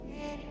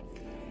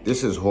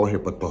This is Jorge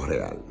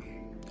Patorreal.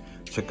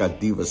 Check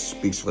out Diva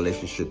Speaks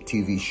Relationship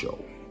TV show.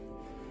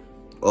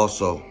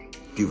 Also,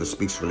 Diva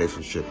Speaks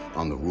Relationship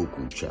on the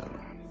Roku channel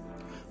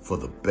for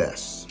the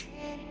best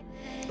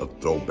of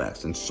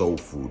throwbacks and soul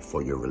food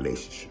for your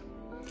relationship.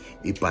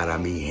 Y para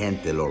mi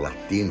gente, los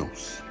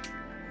latinos,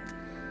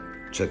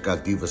 check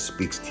out Diva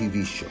Speaks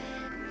TV show.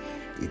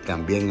 Y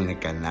también en el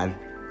canal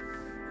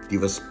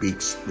Diva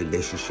Speaks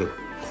Relationship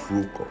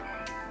Ruco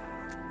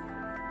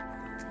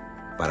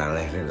para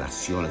las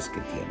relaciones que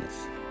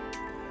tienes.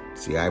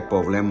 Si hay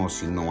problema o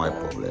si no hay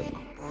problema,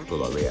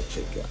 todavía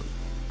chequealo.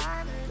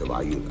 Te va a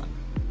ayudar.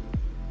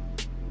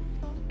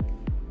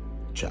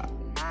 Chao.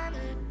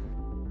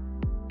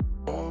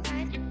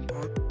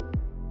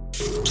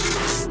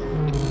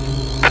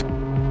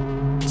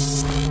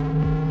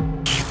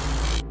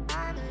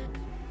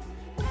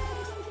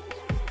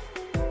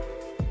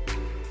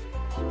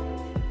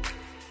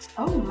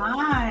 Oh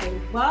my,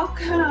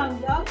 welcome.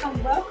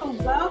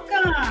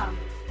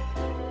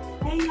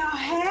 Hey y'all,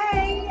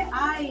 hey,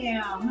 I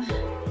am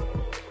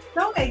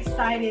so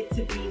excited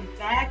to be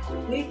back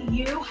with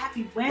you.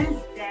 Happy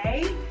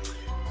Wednesday.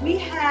 We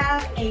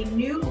have a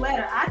new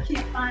letter. I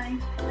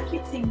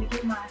can't seem to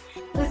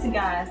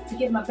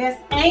get my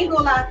best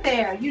angle out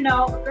there. You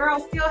know, a girl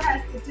still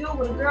has to do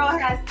what a girl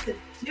has to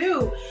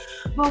do.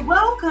 But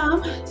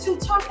welcome to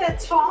Talk That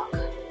Talk.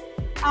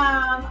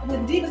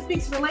 With Diva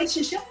Speaks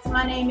Relationships.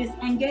 My name is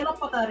Angela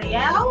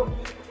Patorreal.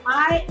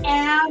 I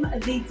am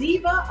the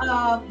diva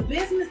of the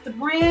business, the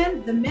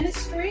brand, the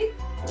ministry,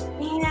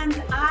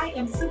 and I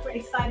am super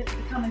excited to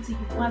be coming to you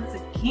once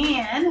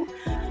again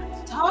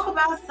to talk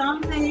about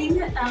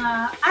something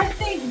I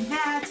think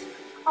that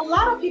a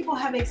lot of people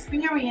have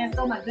experienced.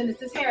 Oh my goodness,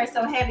 this hair is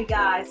so heavy,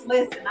 guys.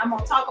 Listen, I'm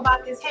going to talk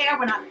about this hair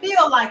when I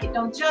feel like it.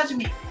 Don't judge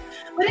me.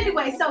 But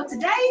anyway, so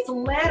today's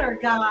letter,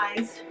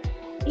 guys,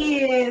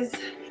 is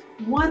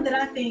one that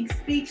I think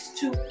speaks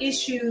to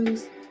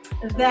issues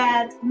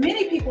that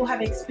many people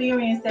have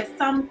experienced at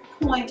some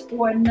point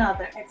or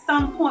another. At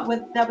some point,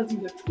 whether that was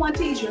in your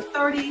 20s, your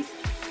 30s,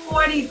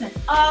 40s, and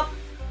up.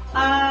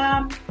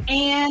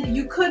 And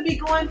you could be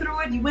going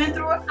through it. You went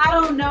through it. I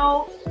don't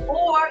know.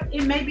 Or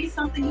it may be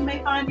something you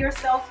may find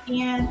yourself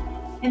in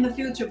the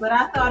future, but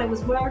I thought it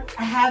was worth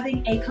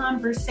having a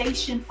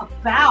conversation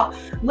about.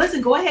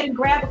 Listen, go ahead and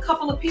grab a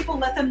couple of people,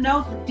 let them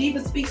know the Diva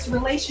Speaks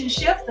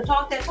Relationships, the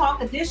Talk That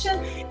Talk edition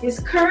is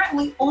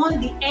currently on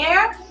the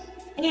air,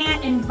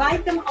 and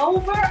invite them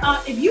over.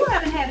 If you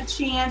haven't had a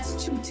chance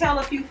to tell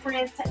a few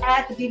friends to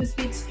add the Diva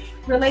Speaks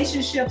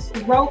Relationships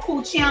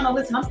Roku channel,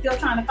 listen, I'm still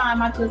trying to find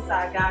my good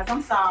side, guys.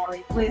 I'm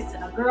sorry.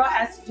 Listen, a girl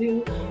has to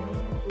do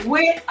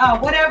with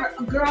whatever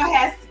a girl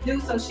has to do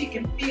so she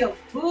can feel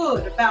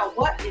good about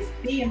what is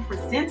being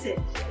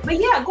presented. But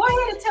yeah, go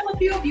ahead and tell a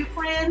few of your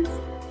friends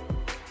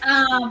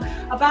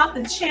about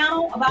the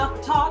channel, about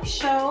the talk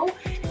show,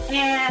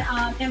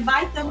 and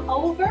invite them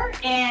over.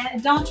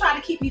 And don't try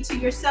to keep me to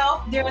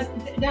yourself.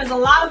 There's a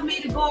lot of me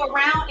to go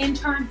around in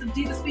terms of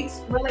Diva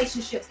Speaks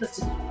Relationships. Let's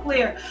just be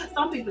clear.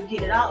 Some people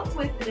get it all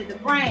twisted in the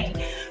brain.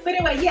 But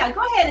anyway, yeah,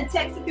 go ahead and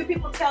text a few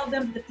people. Tell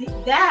them that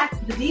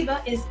the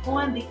Diva is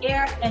on the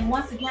air. And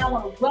once again, I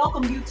want to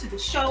welcome you to the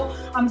show.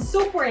 I'm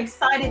super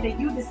excited that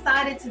you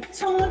decided to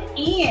tune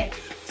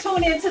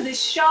into the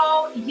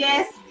show.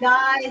 Yes,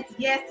 guys.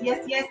 Yes.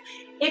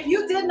 If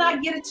you did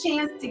not get a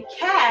chance to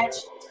catch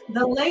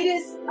the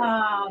latest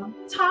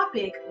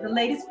topic, the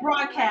latest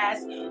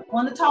broadcast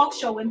on the talk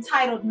show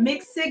entitled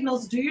Mixed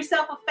Signals, do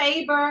yourself a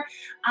favor.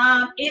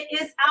 It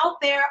is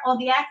out there on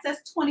the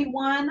Access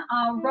 21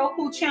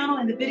 Roku channel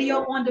in the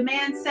video on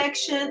demand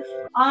section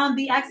on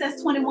the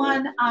Access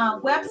 21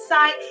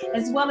 website,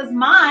 as well as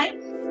my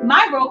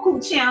Roku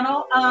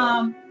channel.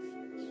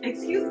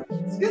 Excuse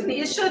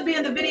me, it should be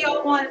in the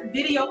video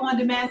on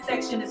demand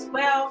section as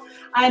well.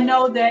 I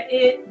know that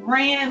it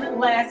ran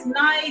last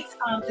night.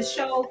 The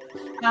show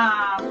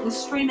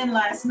was streaming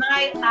last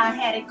night. I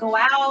had it go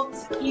out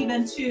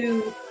even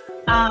to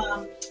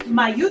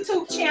my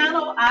YouTube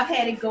channel. I've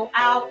had it go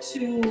out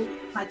to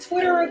my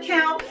Twitter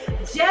account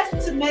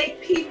just to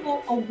make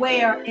people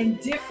aware in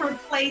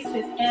different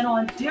places and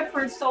on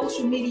different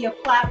social media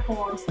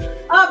platforms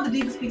of the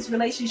Diva Speaks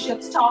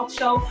Relationships talk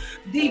show,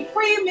 the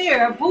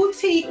premier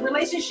boutique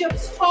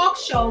relationships talk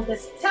show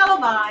that's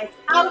televised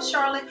out of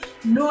Charlotte,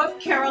 North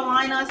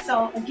Carolina.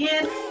 So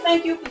again,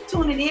 thank you for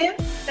tuning in.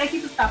 Thank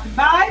you for stopping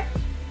by.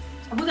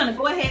 We're going to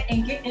go ahead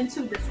and get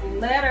into this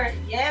letter.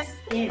 Yes,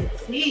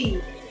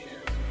 indeed.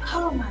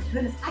 Oh my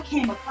goodness, I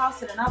came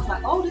across it and I was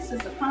like, oh, this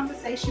is a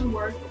conversation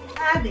worth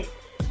having.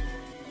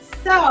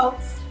 So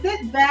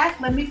sit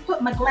back, let me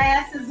put my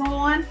glasses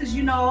on, because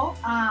you know,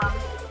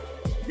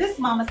 this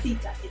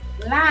mamacita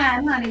is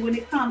lying, honey, when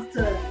it comes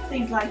to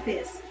things like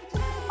this.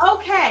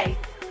 Okay,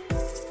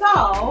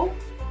 so,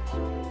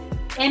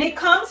 and it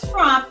comes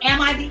from, am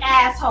I the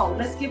asshole?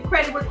 Let's give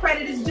credit where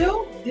credit is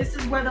due. This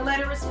is where the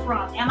letter is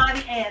from. Am I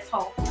the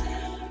asshole?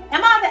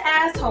 Am I the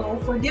asshole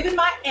for giving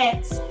my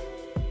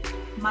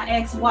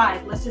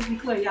ex-wife, let's just be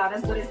clear, y'all,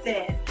 that's what it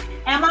says,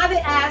 Am I the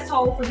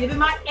asshole for giving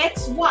my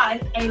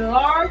ex-wife a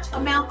large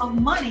amount of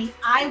money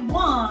I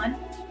won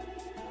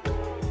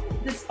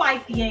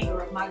despite the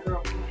anger of my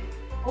girlfriend?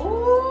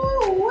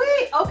 Ooh,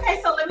 wait. Okay,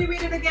 so let me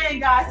read it again,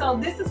 guys. So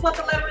this is what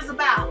the letter is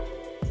about.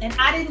 And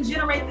I didn't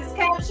generate this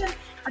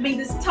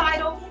this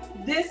title.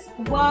 This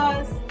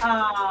was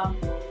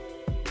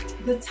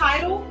the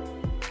title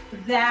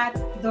that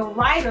the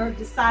writer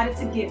decided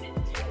to give it.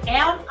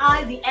 Am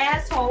I the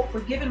asshole for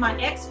giving my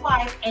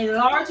ex-wife a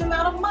large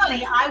amount of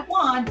money I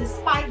won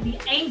despite the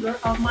anger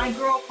of my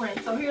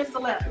girlfriend? So here's the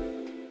letter.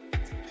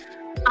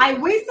 I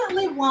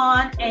recently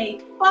won a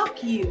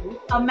fuck you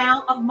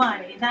amount of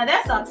money. Now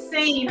that's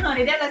obscene,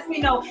 honey. That lets me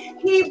know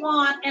he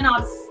won an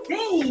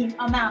obscene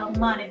amount of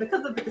money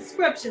because of the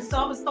description. So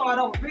I'm gonna start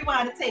over.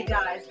 Rewind the tape,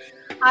 guys.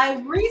 I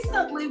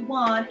recently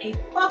won a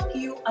fuck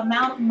you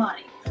amount of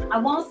money. I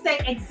won't say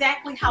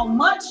exactly how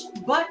much,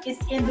 but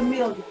it's in the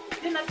millions.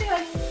 Didn't I tell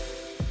you?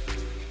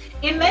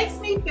 It makes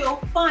me feel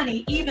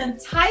funny even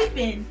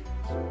typing.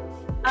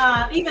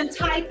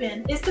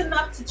 It's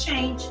enough to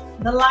change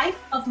the life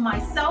of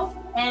myself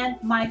and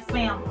my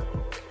family.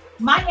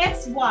 My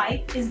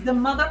ex-wife is the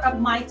mother of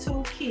my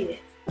 2 kids.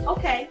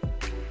 Okay.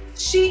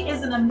 She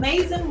is an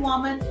amazing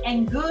woman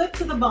and good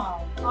to the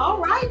bone. All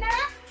right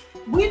now.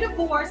 We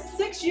divorced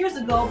 6 years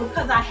ago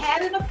because I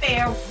had an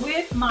affair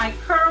with my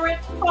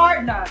current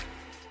partner.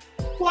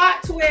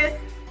 Plot twist.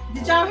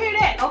 Did y'all hear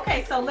that?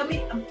 Okay, so let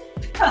me...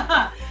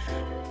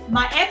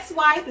 My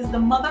ex-wife is the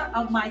mother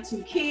of my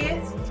 2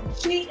 kids.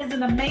 She is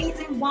an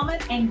amazing woman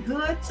and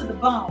good to the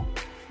bone.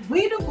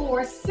 We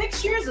divorced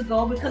 6 years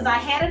ago because I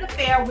had an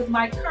affair with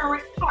my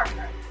current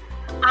partner.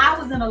 I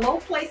was in a low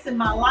place in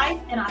my life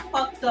and I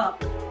fucked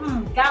up.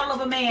 Gotta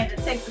love a man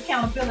that takes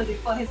accountability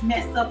for his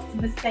mess ups,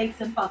 mistakes,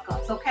 and fuck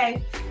ups,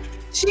 okay?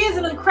 She is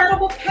an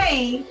incredible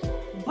pain,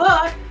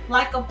 but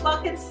like a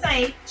fucking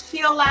saint,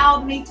 she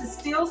allowed me to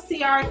still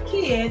see our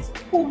kids,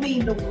 who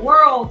mean the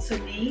world to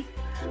me,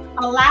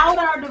 allowed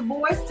our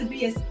divorce to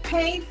be as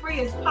pain-free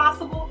as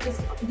possible,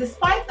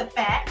 despite the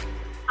fact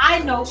I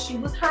know she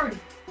was hurting.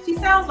 She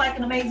sounds like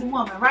an amazing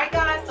woman, right,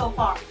 guys, so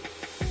far?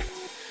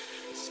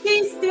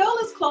 She still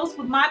is close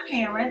with my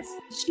parents.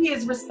 She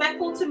is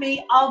respectful to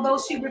me, although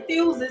she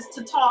refuses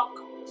to talk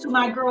to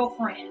my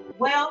girlfriend.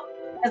 Well,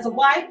 as a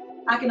wife,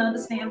 I can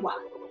understand why.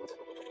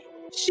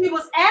 She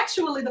was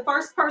actually the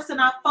first person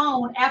I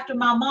phoned after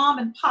my mom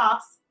and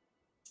pops,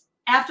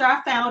 after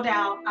I found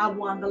out I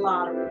won the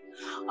lottery.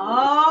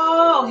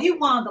 Oh, he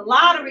won the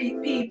lottery,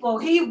 people.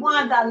 He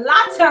won the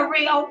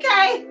lottery,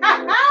 okay?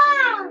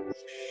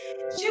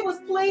 She was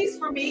pleased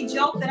for me,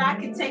 joked that I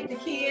could take the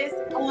kids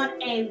on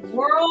a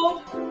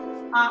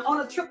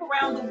trip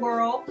around the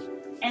world,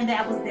 and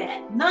that was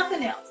that.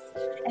 Nothing else.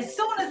 As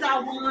soon as I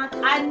won,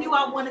 I knew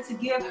I wanted to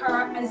give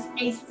her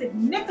a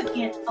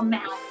significant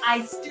amount.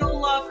 I still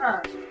love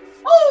her.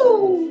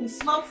 Ooh,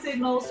 smoke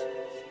signals.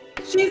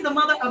 She's the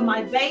mother of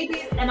my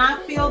babies, and I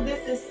feel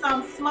this is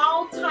some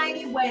small,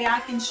 tiny way I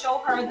can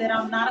show her that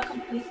I'm not a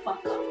complete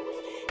fuck up.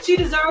 She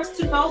deserves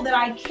to know that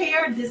I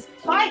care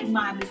despite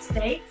my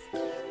mistakes.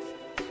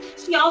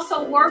 She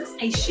also works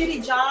a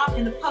shitty job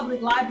in the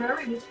public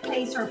library, which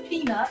pays her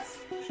peanuts.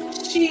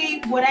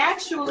 She would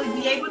actually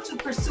be able to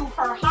pursue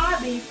her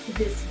hobbies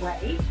this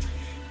way,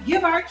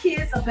 give our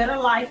kids a better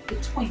life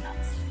between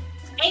us,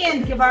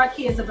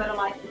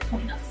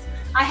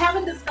 I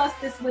haven't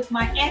discussed this with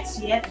my ex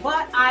yet,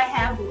 but I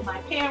have with my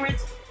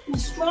parents, who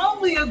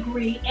strongly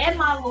agree, and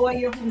my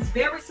lawyer, who's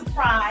very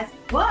surprised,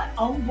 but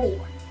on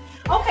board.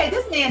 Okay,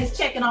 this man is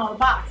checking all the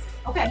boxes.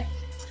 Okay,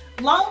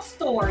 long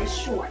story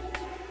short,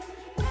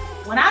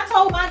 when I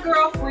told my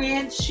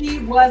girlfriend, she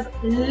was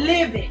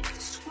livid,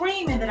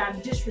 screaming that I'm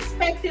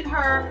disrespecting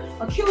her,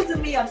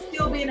 accusing me of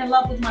still being in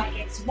love with my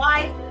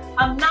ex-wife.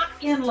 I'm not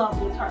in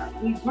love with her.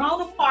 We've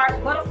grown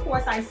apart, but of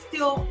course I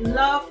still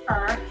love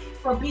her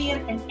for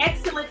being an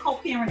excellent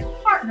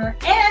co-parenting partner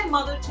and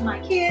mother to my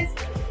kids.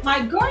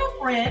 My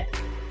girlfriend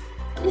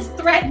is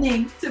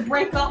threatening to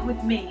break up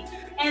with me.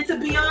 And to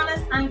be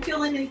honest, I'm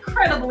feeling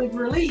incredibly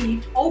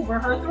relieved over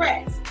her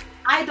threats.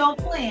 I don't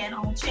plan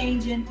on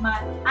changing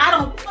my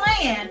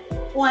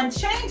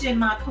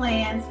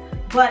plans,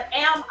 but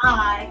am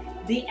I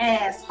the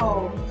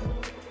asshole?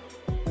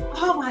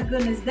 Oh my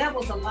goodness, that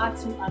was a lot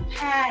to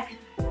unpack.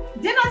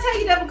 Didn't I tell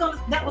you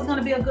that was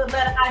gonna be a good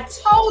letter? I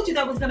told you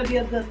that was gonna be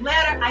a good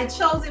letter. I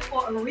chose it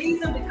for a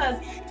reason, because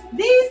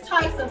these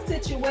types of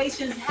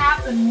situations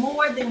happen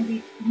more than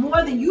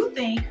you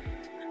think,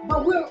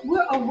 but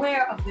we're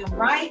aware of them,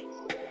 right?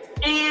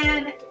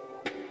 And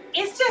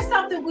it's just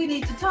something we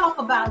need to talk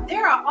about.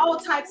 There are all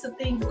types of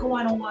things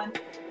going on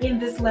in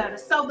this letter.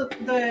 So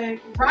the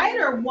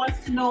writer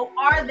wants to know,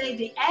 are they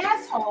the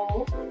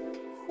asshole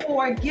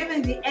for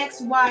giving the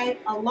ex-wife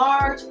a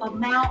large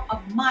amount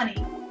of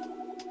money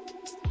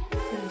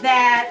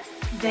that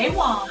they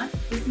won?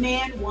 This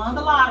man won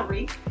the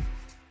lottery,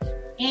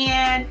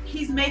 and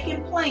he's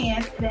making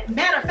plans.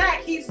 Matter of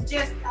fact, he's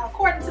just,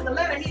 according to the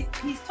letter,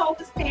 he's told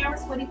his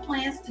parents what he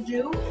plans to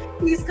do.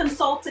 He's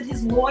consulted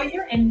his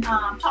lawyer and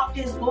talked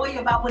to his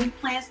lawyer about what he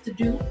plans to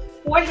do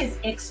for his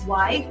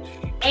ex-wife.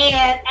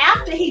 And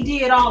after he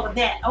did all of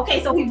that,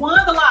 okay, so he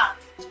won the lottery.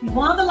 He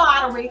won the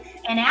lottery,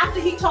 and after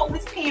he told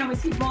his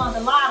parents he won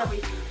the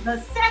lottery, the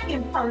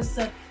second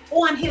person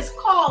on his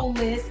call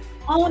list,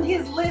 on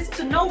his list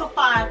to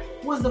notify,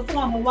 was the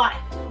former wife.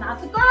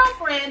 Not the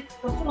girlfriend,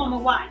 the former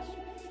wife.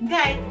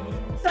 Okay,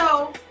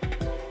 so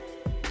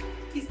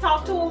he's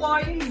talked to a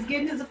lawyer, he's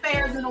getting his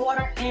affairs in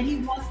order, and he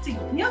wants to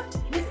gift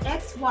his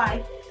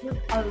ex-wife with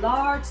a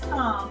large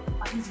sum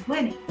of his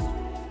winnings.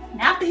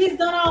 And after he's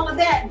done all of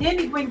that, then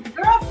he brings the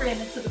girlfriend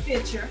into the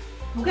picture,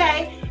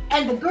 okay?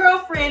 And the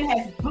girlfriend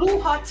has blew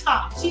her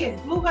top. She has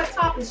blew her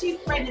top, and she's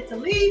threatening to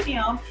leave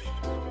him,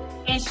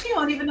 and she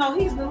don't even know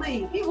he's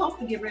relieved. He wants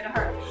to get rid of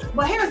her.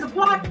 But here's the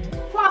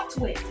plot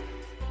twist.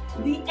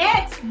 The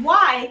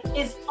ex-wife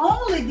is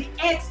only the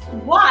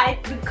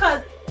ex-wife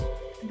because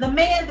the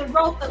man that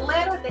wrote the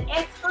letter, the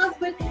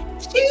ex-husband,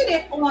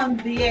 cheated on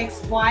the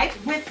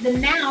ex-wife with the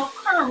now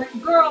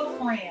current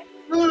girlfriend.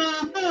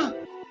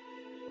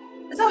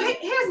 So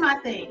here's my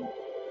thing.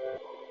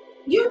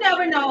 You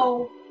never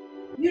know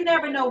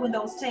when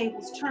those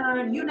tables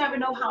turn. You never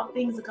know how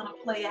things are going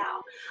to play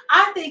out.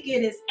 I think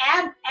it is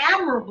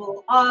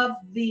admirable of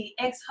the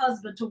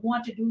ex-husband to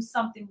want to do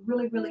something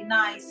really, really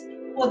nice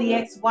for the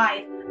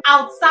ex-wife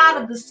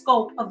outside of the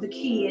scope of the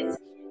kids,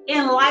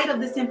 in light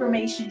of this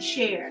information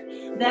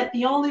shared, that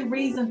the only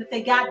reason that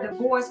they got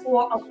divorced,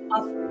 or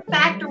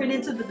factoring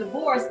into the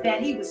divorce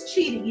that he was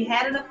cheating, he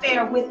had an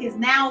affair with his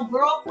now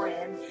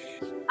girlfriend,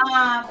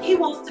 he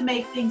wants to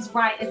make things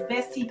right as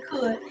best he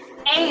could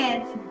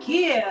and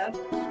give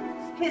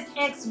his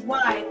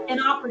ex-wife an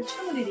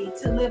opportunity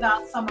to live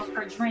out some of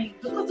her dreams,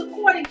 because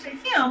according to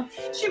him,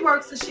 she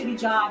works a shitty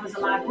job as a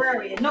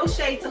librarian. No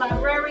shade to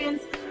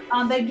librarians.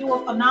 They do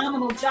a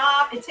phenomenal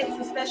job. It takes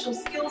a special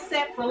skill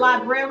set for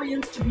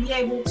librarians to be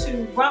able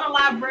to run a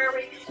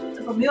library,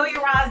 to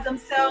familiarize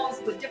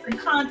themselves with different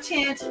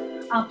content,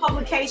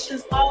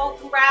 publications all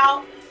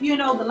throughout, the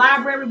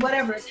library,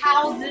 whatever is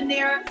housed in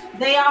there.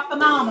 They are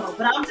phenomenal.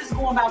 But I'm just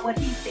going by what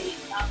he said.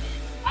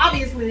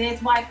 Obviously, the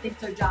ex-wife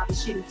thinks her job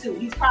is shitty too.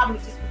 He's probably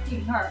just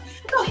repeating her.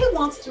 So he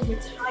wants to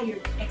retire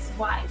the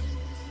ex-wife.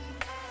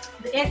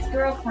 The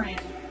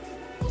ex-girlfriend,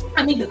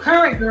 the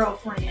current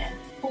girlfriend,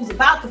 who's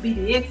about to be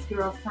the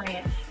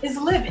ex-girlfriend, is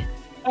living.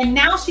 And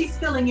now she's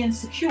feeling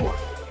insecure.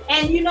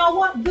 And you know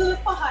what? Good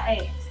for her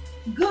ass.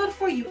 Good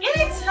for you.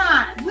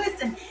 Anytime,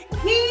 listen,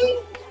 he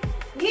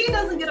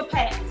doesn't get a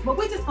pass, but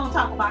we're just going to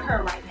talk about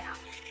her right now.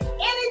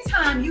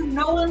 Anytime you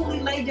knowingly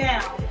lay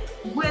down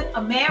with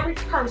a married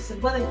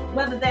person,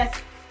 whether that's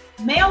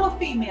male or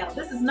female,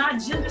 this is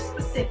not gender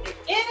specific.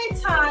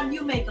 Anytime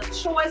you make a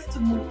choice to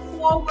move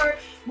forward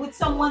with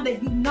someone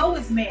that you know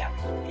is married,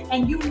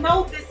 and you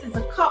know this is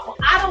a couple,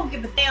 I don't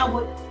give a damn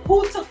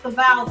who took the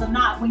vows or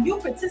not. When you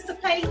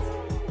participate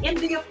in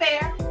the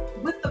affair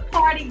with the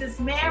party that's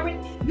married,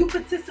 you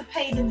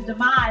participate in the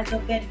demise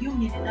of that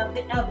union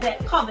and of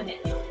that covenant.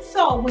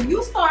 So when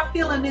you start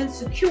feeling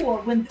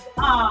insecure,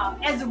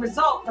 as a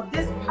result of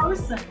this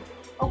person,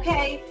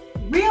 okay,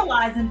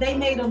 realizing they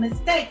made a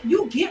mistake,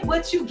 you get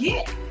what you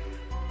get.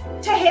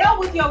 To hell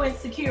with your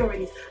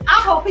insecurities.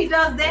 I hope he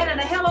does that and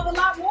a hell of a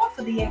lot more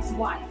for the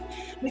ex-wife,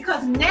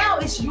 because now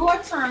it's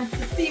your turn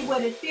to see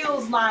what it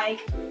feels like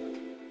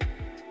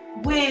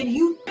when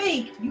you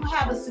think you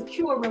have a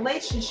secure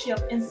relationship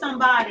and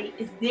somebody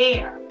is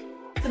there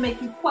to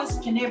make you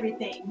question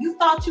everything. You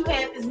thought you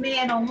had this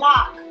man on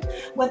lock.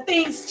 Well,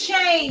 things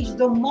changed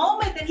the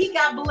moment that he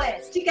got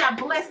blessed. He got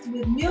blessed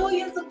with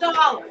millions of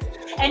dollars.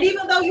 And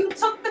even though you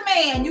took the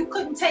man, you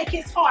couldn't take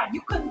his heart.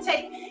 You couldn't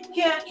take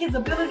his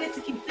ability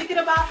to keep thinking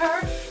about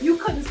her. You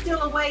couldn't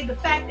steal away the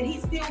fact that he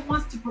still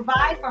wants to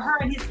provide for her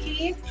and his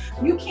kids.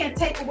 You can't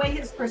take away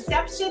his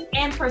perception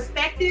and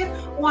perspective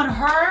on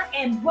her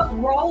and what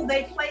role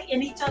they play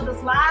in each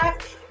other's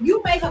lives.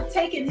 You may have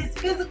taken his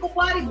physical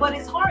body, but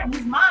his heart and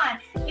his mind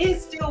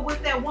is still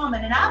with that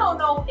woman. And I don't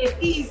know if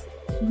he's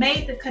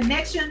made the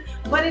connection,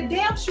 but it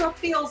damn sure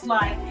feels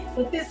like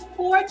with this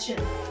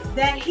fortune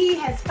that he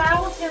has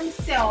found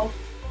himself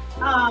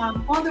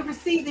on the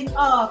receiving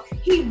of,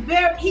 he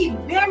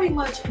very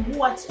much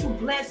wants to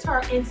bless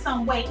her in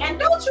some way. And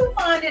don't you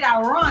find it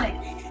ironic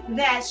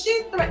that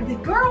the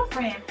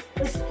girlfriend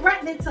is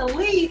threatening to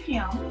leave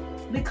him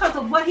because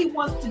of what he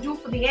wants to do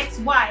for the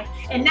ex-wife?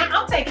 And now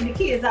I'm taking the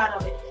kids out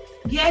of it.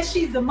 Yes,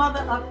 she's the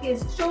mother of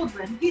his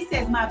children. He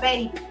says my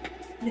baby.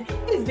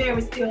 He's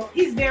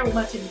very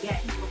much in the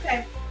game,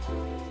 okay?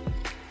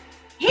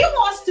 He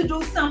wants to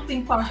do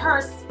something for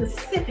her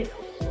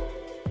specifically.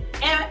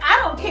 And I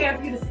don't care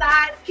if you're the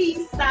side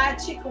piece, side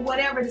chick, or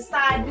whatever, the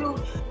side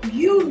dude,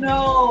 you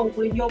know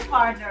when your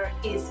partner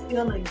is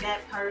feeling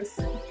that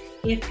person.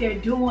 If they're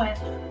doing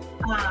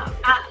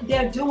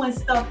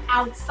stuff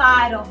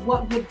outside of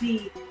what would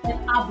be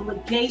an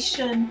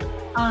obligation,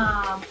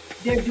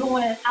 they're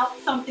doing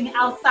something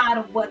outside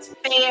of what's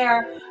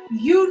fair.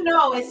 You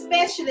know,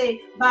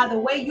 especially by the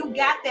way you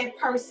got that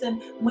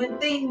person, when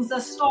things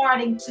are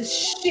starting to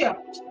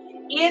shift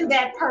in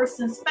that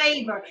person's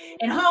favor.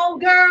 And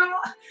homegirl,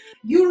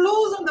 you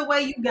lose them the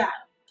way you got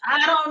them.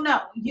 I don't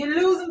know. You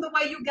lose them the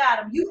way you got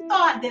them. You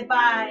thought that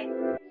by,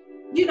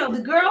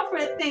 the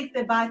girlfriend thinks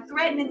that by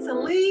threatening to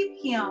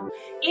leave him,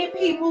 if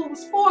he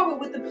moves forward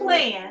with the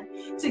plan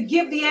to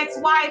give the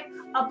ex-wife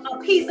a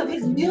piece of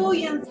his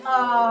millions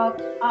of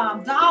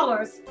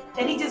dollars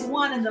that he just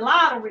won in the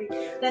lottery,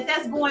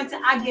 that's going to,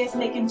 I guess,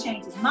 make him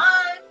change his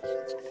mind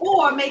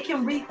or make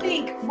him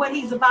rethink what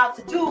he's about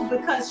to do,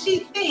 because she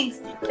thinks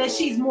that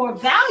she's more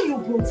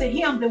valuable to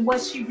him than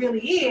what she really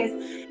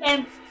is.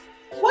 And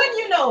wouldn't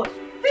you know it,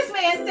 this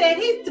man said,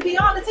 to be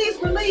honest, he's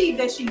relieved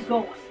that she's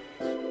going.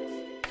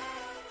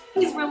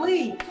 He's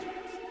relieved.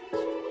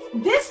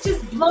 This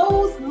just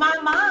blows my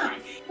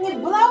mind. It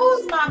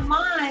blows my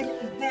mind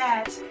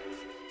that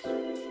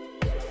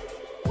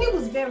he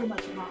was very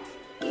much wrong.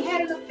 He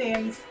had an affair.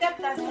 He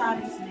stepped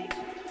outside his neighbor.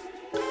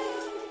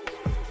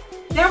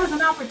 There was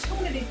an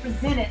opportunity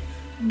presented,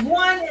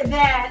 one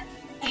that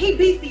he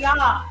beat the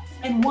odds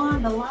and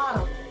won the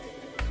lottery.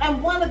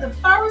 And one of the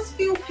first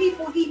few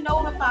people he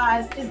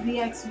notifies is the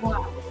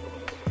ex-wife.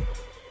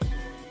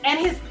 And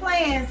his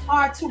plans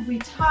are to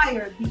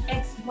retire the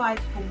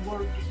ex-wife from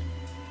working.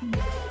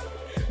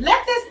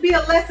 Let this be a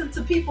lesson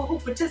to people who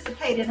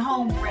participate in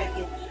home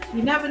wrecking.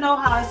 You never know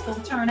how it's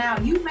going to turn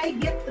out. You may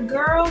get the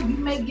girl, you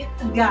may get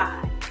the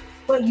guy,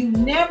 but you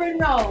never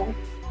know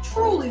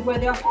truly where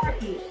their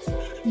heart is.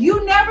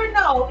 You never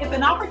know if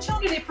an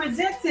opportunity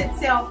presents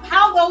itself,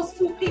 how those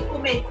two people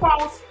may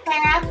cross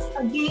paths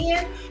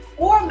again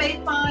or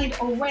may find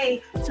a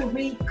way to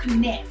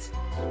reconnect.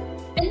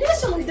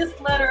 Initially, this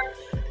letter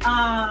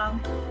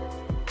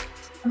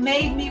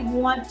made me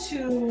want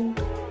to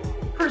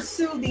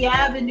pursue the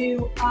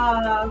avenue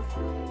of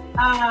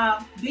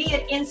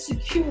being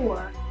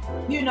insecure,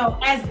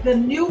 as the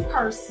new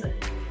person,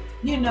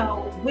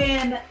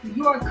 when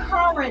your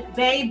current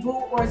babe, boo,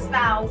 or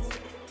spouse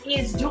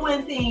is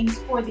doing things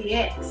for the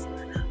ex.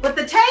 But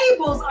the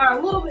tables are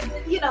a little bit,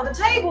 the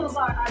tables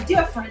are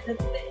different.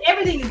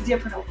 Everything is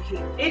different over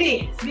here. It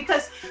is,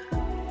 because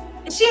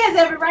she has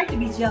every right to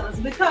be jealous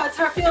because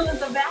her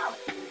feelings are valid.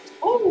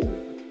 Ooh,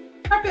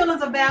 her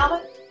feelings are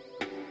valid.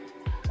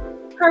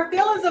 Her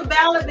feelings are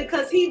valid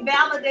because he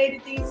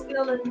validated these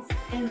feelings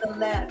in the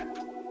letter.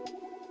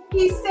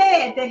 He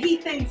said that he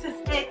thinks his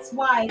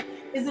ex-wife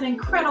is an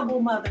incredible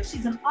mother.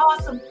 She's an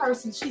awesome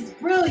person. She's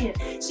brilliant.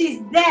 She's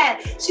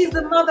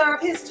the mother of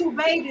his two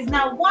babies.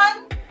 Now,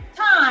 one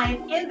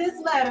time in this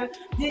letter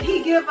did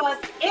he give us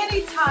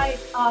any type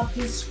of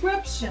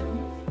description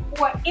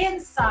or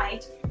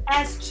insight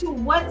as to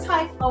what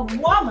type of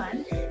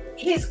woman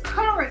his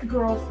current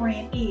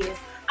girlfriend is,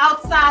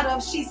 outside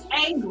of she's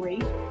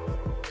angry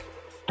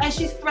and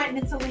she's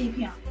threatening to leave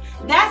him.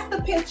 That's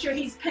the picture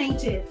he's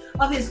painted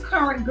of his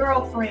current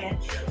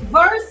girlfriend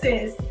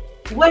versus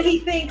what he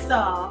thinks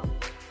of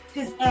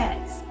his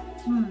ex.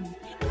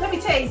 Let me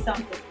tell you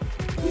something.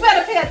 You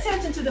better pay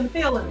attention to them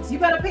feelings. You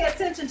better pay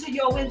attention to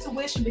your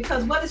intuition,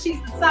 because whether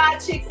she's the side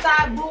chick,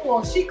 side boo,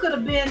 or she could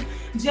have been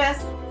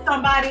just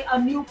somebody, a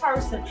new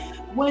person.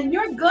 When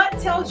your gut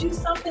tells you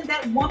something,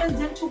 that woman's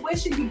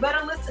intuition, you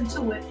better listen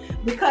to it.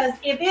 Because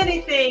if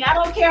anything, I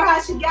don't care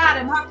how she got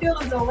him, her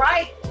feelings are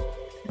right.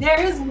 There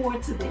is more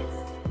to this.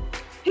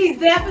 He's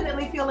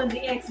definitely feeling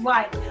the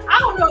ex-wife. I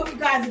don't know if you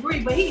guys agree,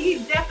 but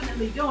he's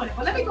definitely doing it.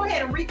 But let me go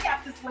ahead and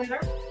recap this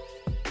letter.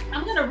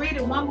 I'm going to read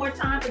it one more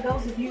time for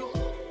those of you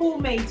who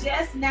may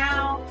just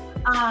now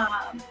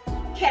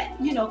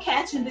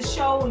catching the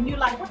show and you're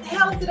like, what the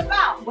hell is it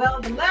about? Well,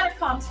 the letter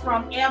comes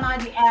from Am I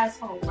the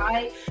Asshole,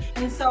 right?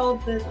 And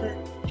so the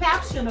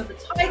caption or the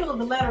title of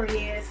the letter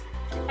is,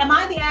 Am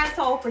I the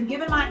asshole for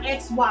giving my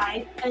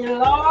ex-wife a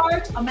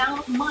large amount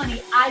of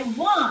money I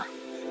won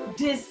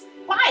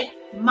despite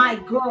my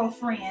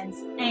girlfriend's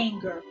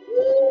anger?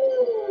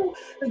 Ooh,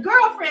 the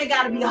girlfriend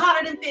got to be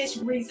hotter than fish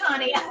grease,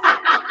 honey.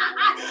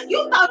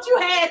 You thought you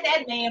had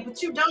that man,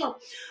 but you don't.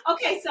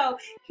 Okay, so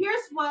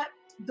here's what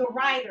the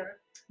writer,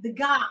 the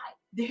guy,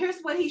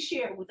 here's what he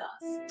shared with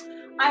us.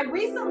 I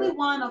recently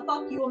won a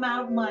fuck you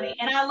amount of money,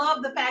 and I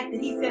love the fact that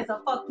he says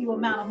a fuck you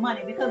amount of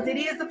money because it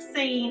is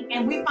obscene,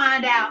 and we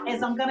find out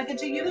as I'm going to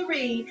continue to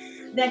read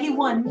that he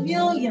won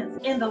millions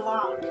in the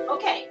lottery.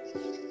 Okay.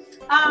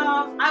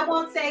 I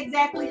won't say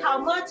exactly how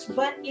much,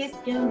 but it's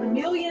in the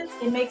millions.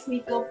 It makes me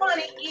feel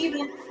funny.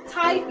 Even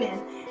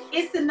typing,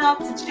 it's enough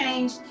to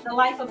change the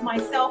life of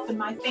myself and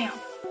my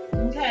family.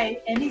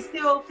 Okay, and he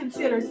still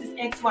considers his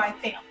ex-wife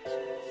family.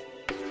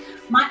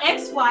 My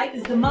ex-wife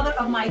is the mother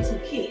of my two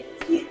kids.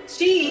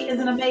 She is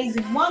an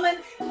amazing woman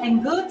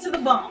and good to the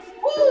bone.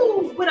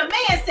 Ooh, when a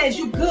man says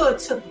you good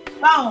to the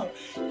bone,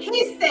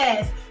 he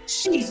says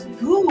she's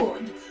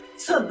good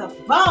to the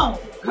bone.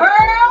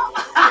 Girl,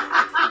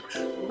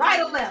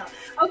 write a letter.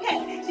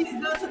 Okay, she's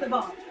good to the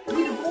bone.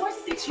 We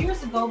divorced 6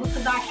 years ago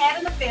because I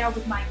had an affair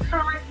with my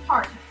current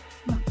partner.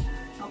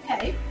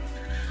 Okay.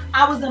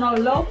 I was in a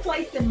low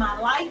place in my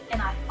life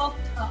and I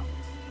fucked up.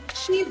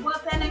 She was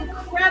an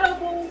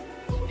incredible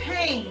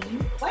pain.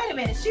 Wait a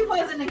minute. She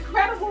was an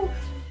incredible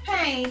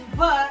pain,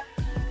 but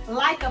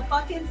like a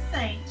fucking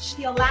saint,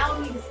 she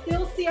allowed me to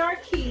still see our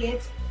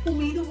kids, who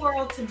mean the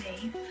world to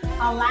me,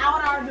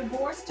 allowed our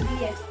divorce to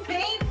be as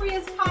pain-free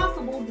as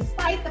possible,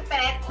 despite the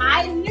fact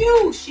I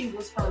knew she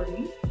was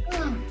hurting.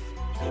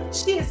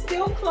 She is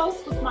still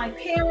close with my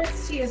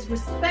parents. She is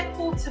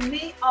respectful to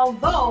me,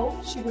 although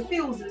she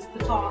refuses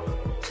to talk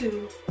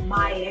to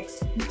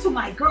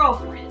my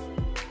girlfriend.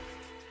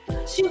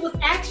 She was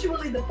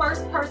actually the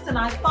first person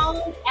I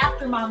phoned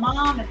after my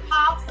mom and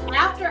pops,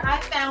 after I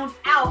found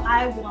out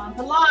I won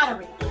the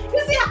lottery.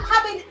 You see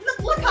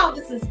look how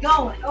this is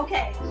going.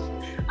 Okay.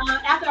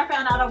 After I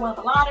found out I won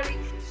the lottery,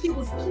 she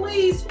was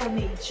pleased for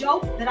me,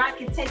 joked that I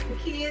could take the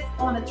kids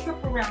on a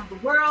trip around the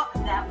world,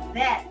 and that was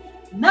that.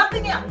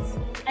 Nothing else.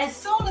 As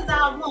soon as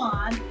I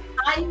won,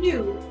 I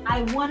knew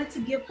I wanted to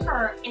give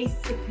her a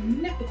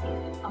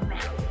significant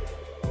amount.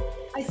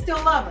 I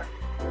still love her.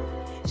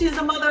 She's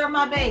the mother of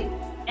my babies.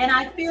 And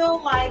I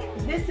feel like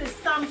this is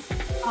some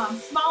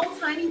small,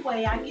 tiny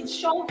way I can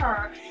show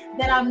her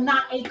that I'm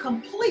not a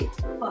complete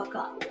fuck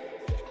up.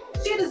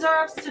 She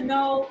deserves to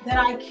know that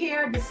I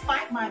care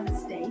despite my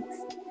mistakes.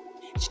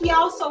 She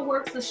also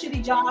works a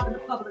shitty job in the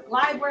public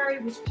library,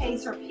 which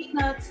pays her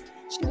peanuts.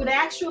 She would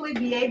actually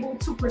be able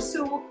to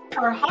pursue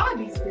her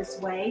hobbies this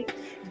way,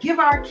 give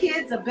our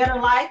kids a better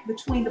life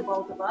between the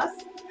both of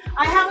us.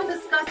 I haven't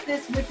discussed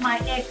this with my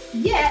ex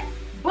yet,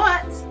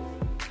 but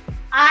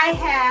I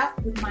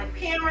have with my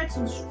parents,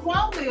 who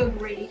strongly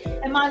agree,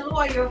 and my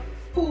lawyer,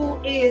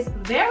 who is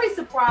very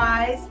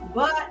surprised,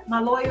 but my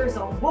lawyer is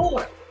on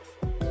board.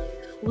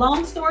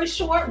 Long story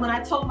short, when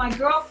I told my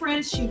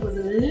girlfriend, she was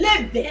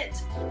livid,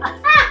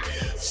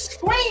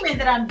 screaming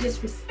that I'm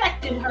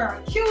disrespecting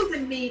her,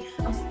 accusing me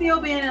of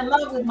still being in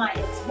love with my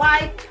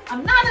ex-wife.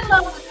 I'm not in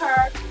love with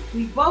her.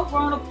 We've both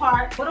grown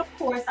apart, but of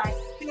course, I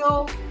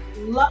still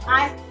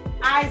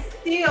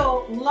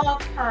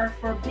love her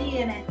for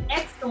being an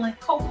excellent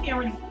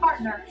co-parenting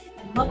partner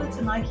and mother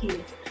to my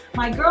kids.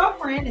 My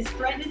girlfriend is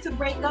threatening to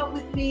break up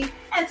with me,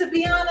 and to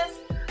be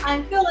honest,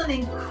 I'm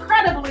feeling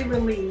incredibly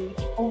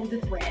relieved over the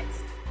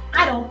threats.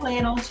 I don't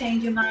plan on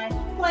changing my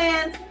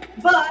plans,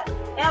 but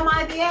am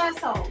I the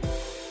asshole?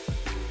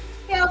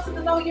 Hell to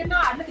the no, you're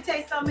not. Let me tell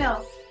you something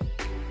else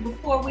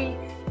before we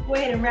go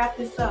ahead and wrap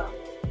this up.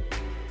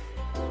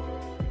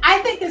 I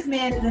think this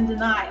man is in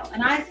denial,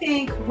 and I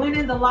think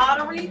winning the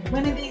lottery,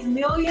 winning these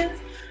millions,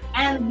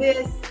 and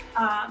this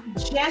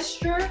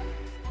gesture,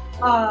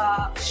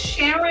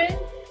 sharing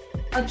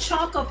a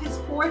chunk of his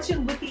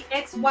fortune with the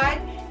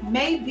ex-wife,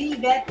 may be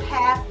that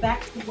path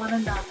back to one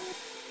another.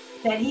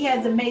 That he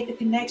hasn't made the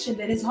connection,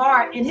 that his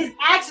heart and his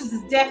actions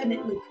is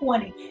definitely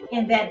pointing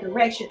in that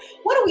direction.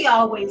 What do we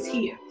always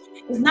hear?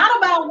 It's not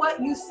about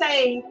what you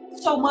say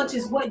so much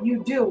as what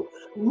you do.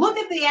 Look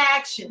at the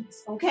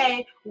actions,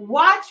 okay?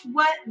 Watch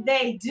what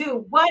they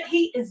do. What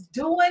he is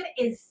doing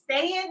is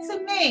saying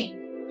to me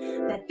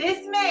that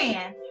this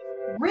man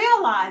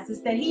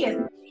realizes that he has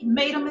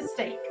made a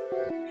mistake.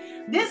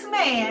 This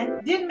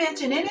man didn't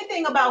mention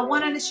anything about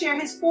wanting to share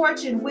his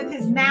fortune with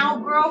his now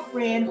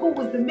girlfriend, who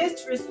was the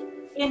mistress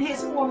in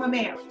his former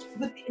marriage,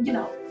 with,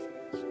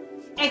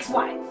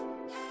 ex-wife,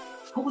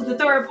 who was the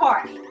third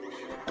party.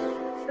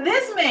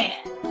 This man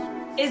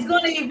is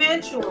going to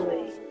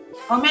eventually,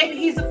 or maybe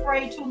he's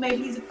afraid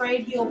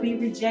he'll be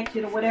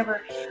rejected or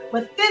whatever,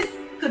 but this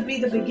could be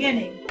the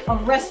beginning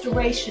of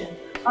restoration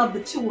of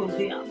the two of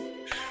them.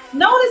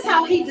 Notice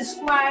how he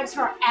describes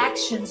her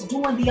actions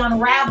during the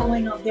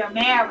unraveling of their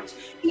marriage.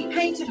 He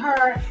painted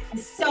her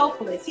as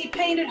selfless. He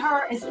painted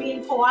her as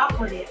being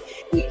cooperative.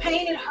 He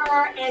painted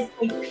her as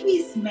a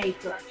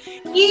peacemaker.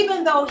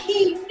 Even though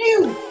he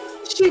knew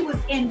she was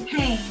in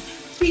pain,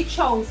 she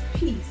chose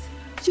peace.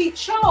 She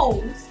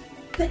chose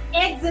to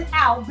exit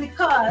out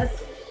because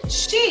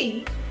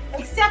she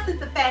accepted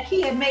the fact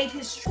he had made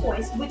his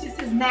choice, which is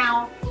his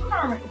now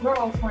current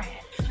girlfriend.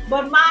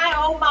 But my,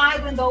 oh my,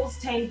 when those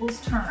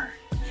tables turned.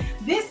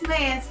 This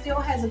man still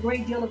has a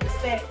great deal of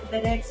respect for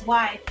that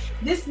ex-wife.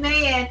 This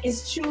man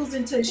is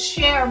choosing to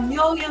share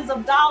millions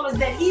of dollars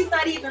that he's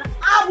not even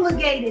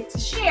obligated to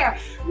share,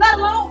 let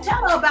alone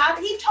tell her about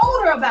it. He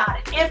told her about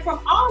it. And from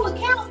all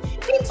accounts,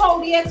 he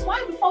told the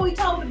ex-wife before he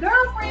told the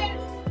girlfriend.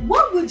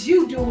 What would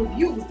you do if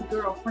you was the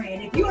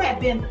girlfriend? If you had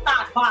been the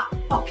thought bot,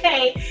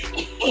 okay?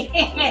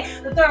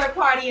 The third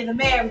party in the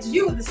marriage.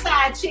 You were the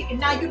side chick, and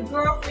now you're the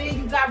girlfriend.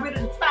 You got rid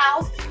of the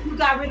spouse. You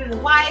got rid of the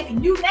wife.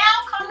 And you now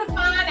come to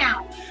find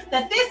out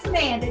that this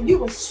man, that you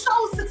were so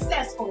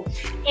successful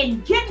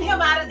in getting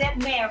him out of that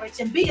marriage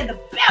and being the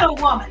better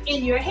woman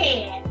in your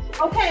head,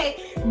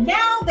 okay?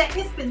 Now that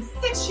it's been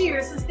 6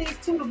 years since these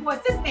two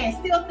divorced, this man's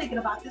still thinking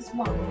about this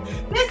woman.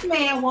 This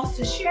man wants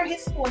to share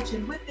his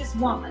fortune with this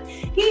woman.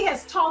 He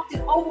has talked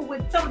it over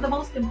with some of the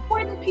most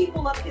important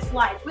people of his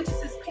life, which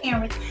is his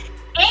parents,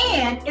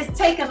 and is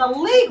taking a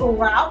legal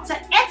route to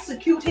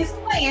execute his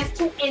plans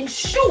to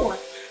ensure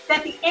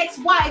that the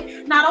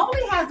ex-wife not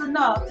only has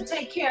enough to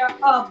take care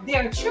of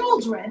their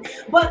children,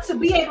 but to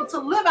be able to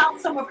live out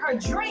some of her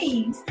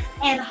dreams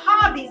and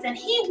hobbies, and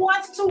he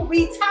wants to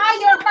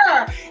retire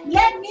her.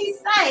 Let me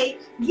say,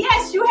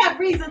 yes, you have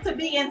reason to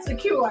be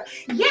insecure.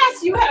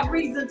 Yes, you have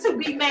reason to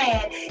be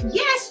mad.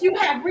 Yes, you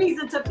have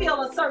reason to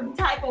feel a certain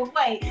type of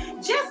way,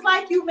 just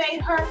like you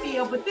made her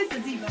feel. But this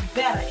is even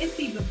better. It's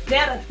even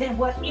better than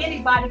what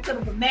anybody could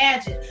have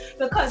imagined,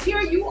 because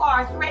here you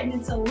are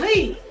threatening to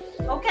leave.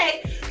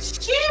 Okay,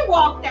 she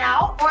walked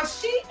out, or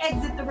she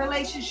exited the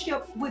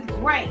relationship with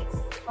grace.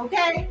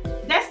 Okay,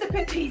 that's the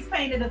picture he's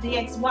painted of the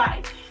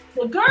ex-wife.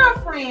 The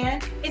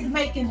girlfriend is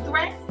making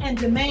threats and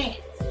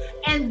demands,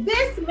 and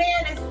this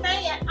man is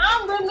saying,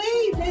 I'm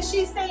relieved that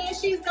she's saying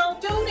she's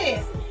gonna do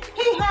this.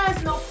 He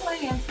has no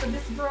plans for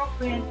this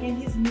girlfriend in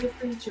his near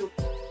future.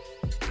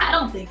 I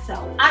don't think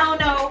so. I don't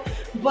know.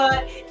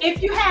 But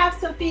if you have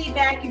some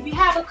feedback, if you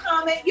have a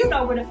comment, you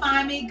know where to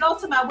find me. Go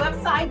to my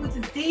website, which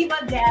is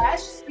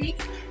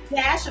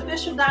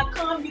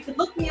diva-speaks-official.com. You can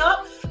look me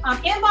up.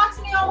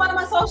 Inbox me on one of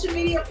my social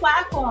media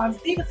platforms,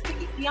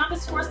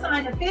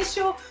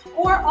 diva-speaks-official,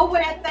 or over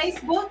at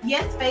Facebook.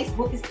 Yes,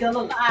 Facebook is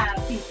still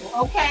alive, people.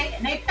 Okay?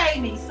 And they pay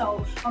me.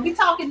 So I'll be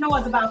talking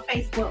noise about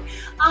Facebook.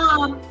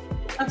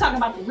 I'm talking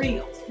about the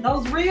reels.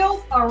 Those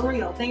reels are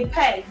real. They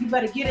pay. You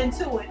better get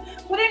into it.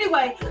 But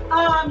anyway,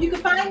 you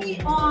can find me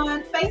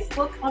on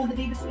Facebook on the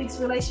Diva Speaks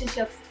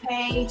Relationships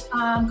page.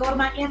 Go to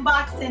my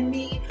inbox, send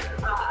me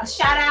a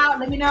shout out.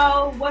 Let me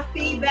know what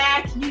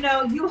feedback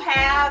you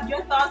have,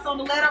 your thoughts on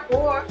the letter,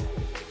 or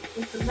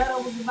if the letter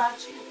was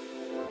about you.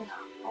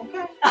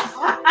 Okay.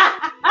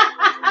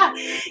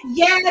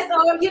 Yes,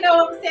 or you know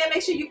what I'm saying,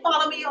 make sure you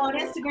follow me on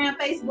Instagram,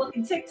 Facebook,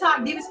 and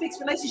TikTok. Diva Speaks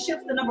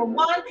Relationships, the number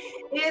 1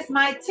 is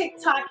my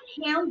TikTok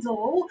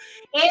handle.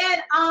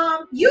 And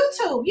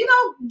YouTube,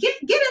 get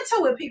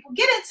into it, people.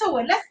 Get into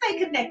it. Let's stay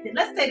connected.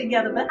 Let's stay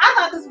together. But I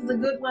thought this was a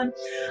good one.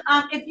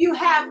 If you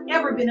have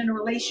ever been in a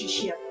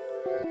relationship,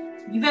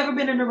 and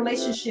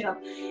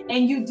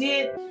you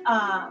did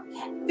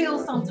feel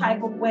some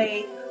type of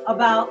way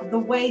about the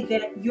way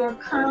that your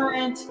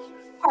current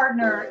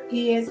partner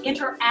is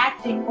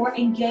interacting or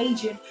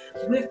engaging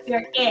with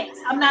their ex.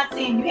 I'm not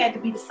saying you had to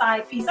be the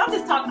side piece. I'm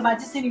just talking about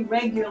just any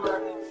regular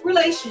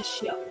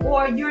relationship,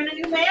 or you're in a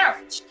new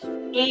marriage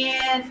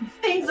and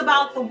things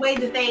about the way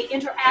that they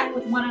interact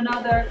with one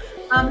another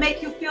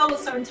make you feel a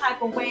certain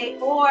type of way,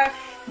 or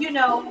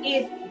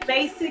it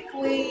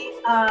basically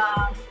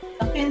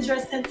offends your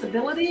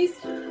sensibilities.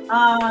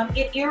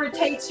 It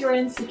irritates your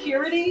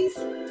insecurities.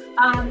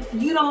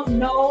 You don't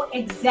know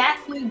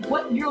exactly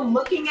what you're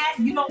looking at.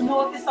 You don't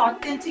know if it's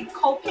authentic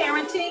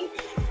co-parenting.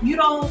 You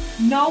don't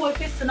know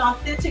if it's an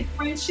authentic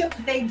friendship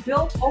that they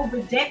built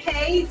over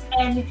decades,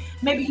 and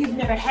maybe you've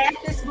never had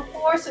this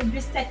before, so you're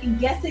just second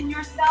guessing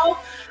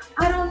yourself.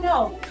 I don't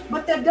know.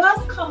 But there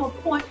does come a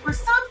point for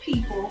some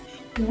people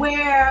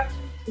where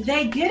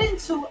they get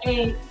into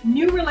a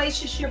new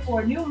relationship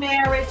or a new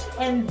marriage,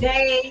 and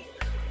they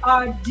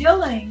are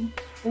dealing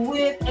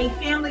with a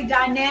family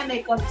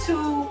dynamic of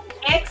two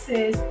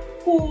exes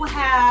who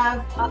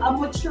have a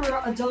mature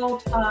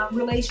adult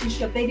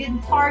relationship. They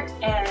didn't part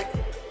as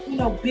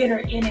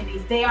bitter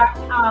enemies. They are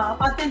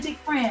authentic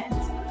friends.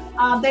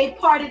 They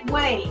parted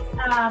ways.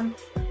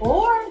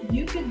 Or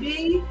you could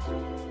be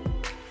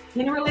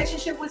in a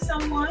relationship with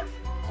someone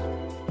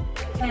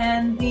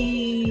and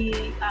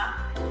the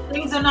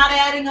things are not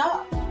adding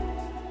up.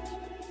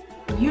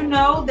 You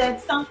know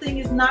that something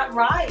is not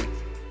right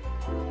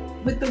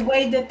with the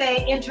way that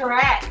they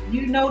interact.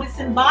 You notice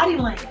in body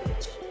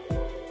language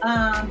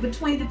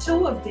between the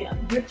two of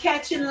them. You're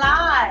catching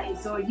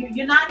lies, or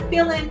you're not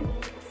feeling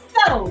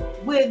settled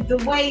with the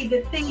way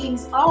that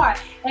things are.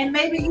 And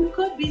maybe you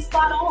could be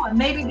spot on.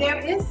 Maybe there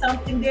is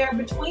something there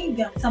between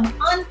them, some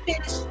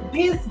unfinished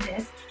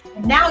business.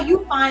 And now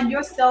you find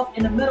yourself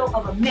in the middle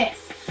of a mess.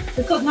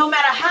 Because no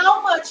matter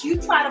how much you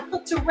try to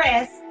put to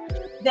rest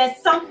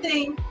that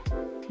something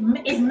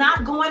is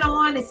not going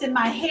on, it's in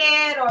my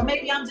head, or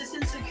maybe I'm just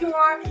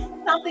insecure,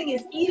 something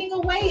is eating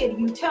away at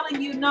you,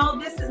 telling you, no,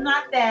 this is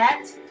not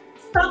that.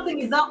 Something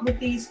is up with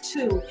these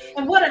two.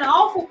 And what an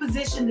awful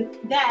position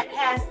that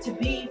has to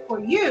be for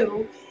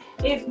you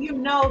if you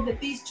know that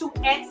these two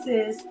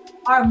exes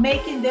are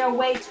making their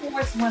way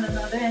towards one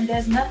another and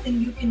there's nothing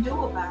you can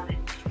do about it.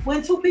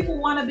 When two people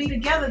want to be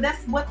together,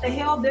 that's what the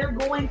hell they're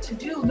going to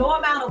do. No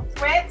amount of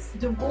threats,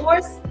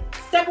 divorce,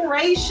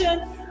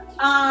 separation,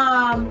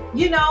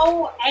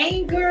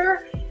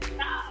 anger,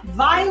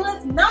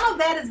 violence, none of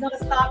that is going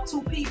to stop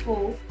two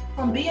people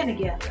from being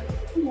together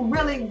who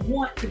really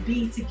want to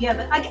be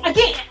together.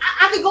 Again,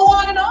 I could go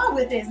on and on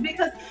with this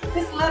because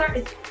this letter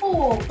is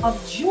full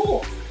of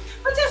jewels.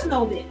 But just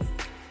know this.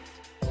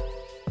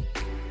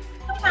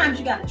 Sometimes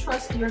you got to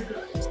trust your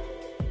gut.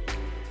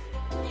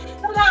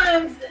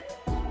 Sometimes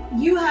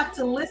you have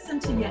to listen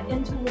to your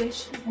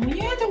intuition. When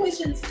your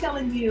intuition is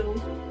telling you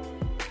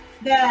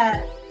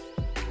that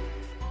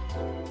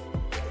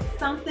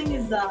something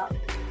is up,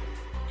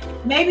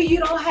 maybe you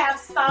don't have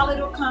solid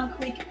or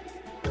concrete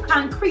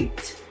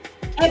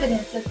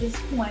evidence at this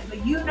point,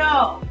 but you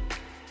know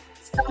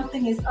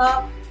something is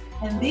up.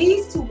 And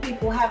these two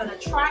people have an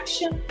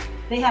attraction,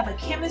 they have a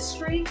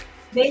chemistry,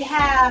 they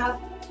have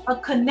a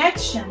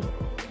connection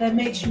that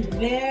makes you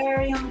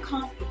very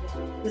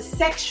uncomfortable. The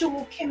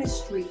sexual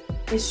chemistry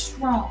is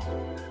strong.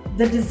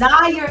 The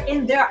desire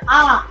in their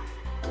eye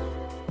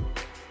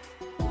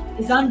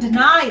is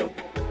undeniable.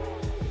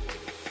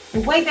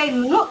 The way they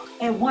look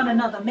at one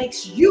another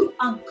makes you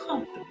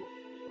uncomfortable.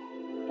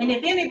 And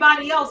if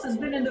anybody else has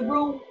been in the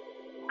room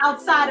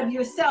outside of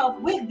yourself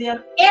with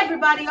them,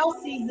 everybody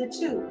else sees it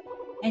too.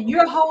 And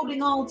you're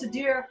holding on to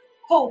dear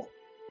hope,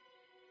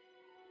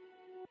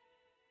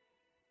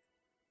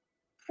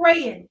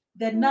 praying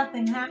that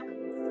nothing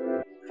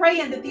happens,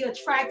 praying that the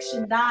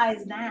attraction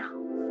dies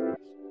down.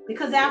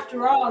 Because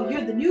after all,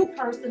 you're the new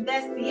person,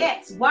 that's the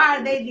ex. Why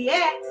are they the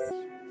ex?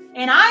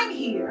 And I'm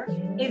here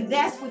if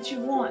that's what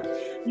you want.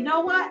 You know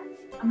what?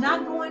 I'm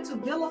not going to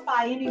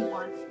vilify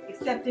anyone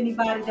except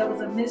anybody that was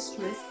a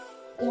mistress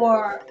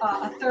or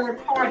a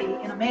third party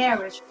in a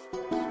marriage.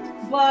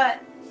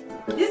 But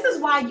this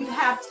is why you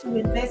have to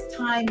invest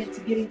time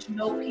into getting to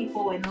know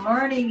people and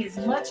learning as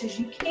much as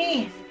you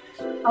can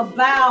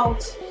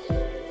about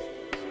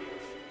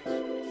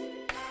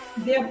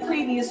their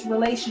previous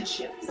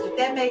relationships, if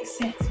that makes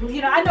sense. Well,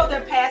 you know, I know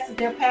their past is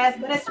their past,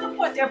 but at some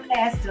point their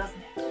past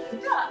doesn't have.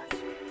 It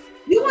does.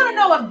 You want to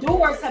know if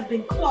doors have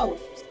been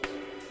closed.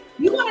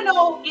 You want to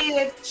know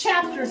if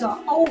chapters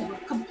are over,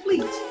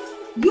 complete.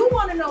 You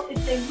want to know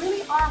if they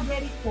really are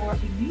ready for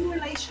a new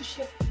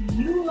relationship,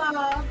 new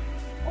love,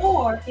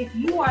 or if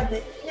you are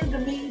the in the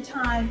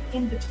meantime,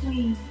 in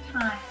between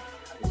time.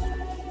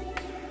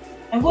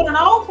 And what an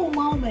awful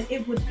moment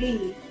it would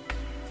be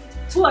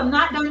to have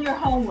not done your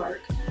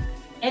homework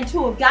and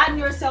to have gotten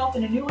yourself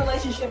in a new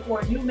relationship or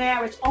a new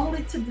marriage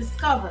only to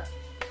discover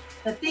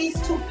that these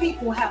two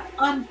people have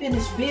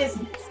unfinished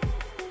business.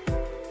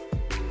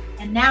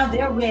 And now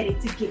they're ready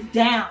to get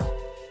down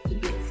to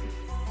business.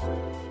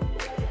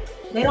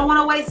 They don't want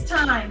to waste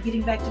time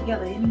getting back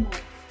together anymore.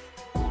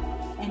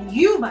 And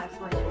you, my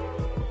friend,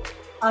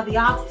 are the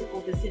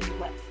obstacle that's in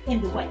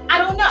the way. I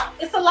don't know.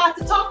 It's a lot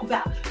to talk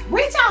about.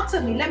 Reach out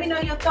to me. Let me know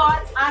your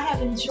thoughts. I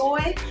have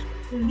enjoyed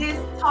this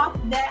Talk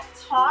That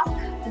Talk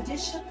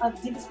edition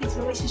of Diva Speaks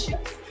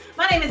Relationships.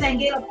 My name is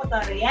Angela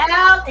Puerto Real,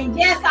 and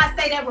yes, I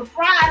say that with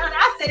pride, honey.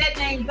 I say that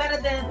name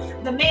better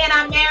than the man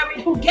I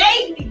married who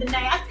gave me the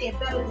name. I say it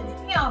better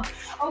than him.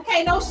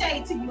 Okay, no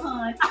shade to you,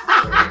 hon.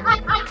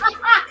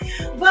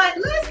 But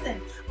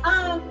listen,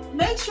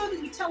 make sure that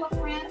you tell a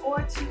friend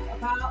or two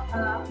about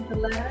the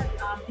letter,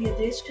 the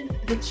edition,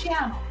 the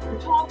channel, the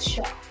talk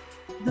show,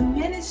 the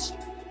ministry.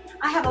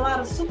 I have a lot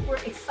of super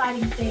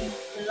exciting things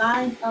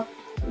lined up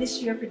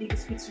this year for Diva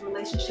Speaks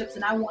Relationships,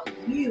 and I want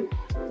you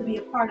to be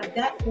a part of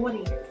that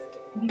audience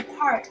and be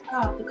part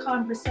of the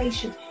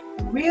conversation,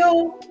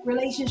 real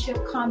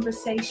relationship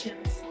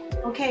conversations,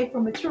 okay,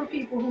 from mature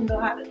people who know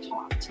how to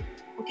talk,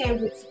 okay,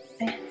 with some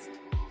sense.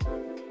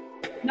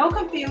 No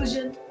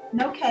confusion,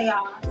 no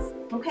chaos,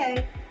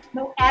 okay,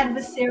 no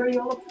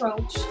adversarial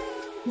approach.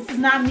 This is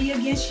not me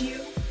against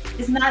you.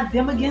 It's not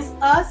them against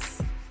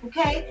us,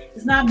 okay?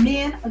 It's not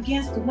men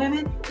against the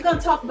women. We're going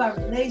to talk about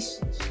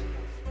relationships,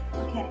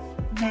 okay?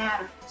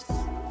 Matters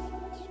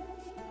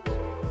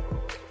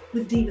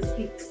with Diva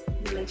Speaks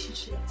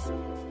Relationships.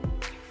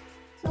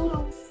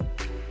 Toodles.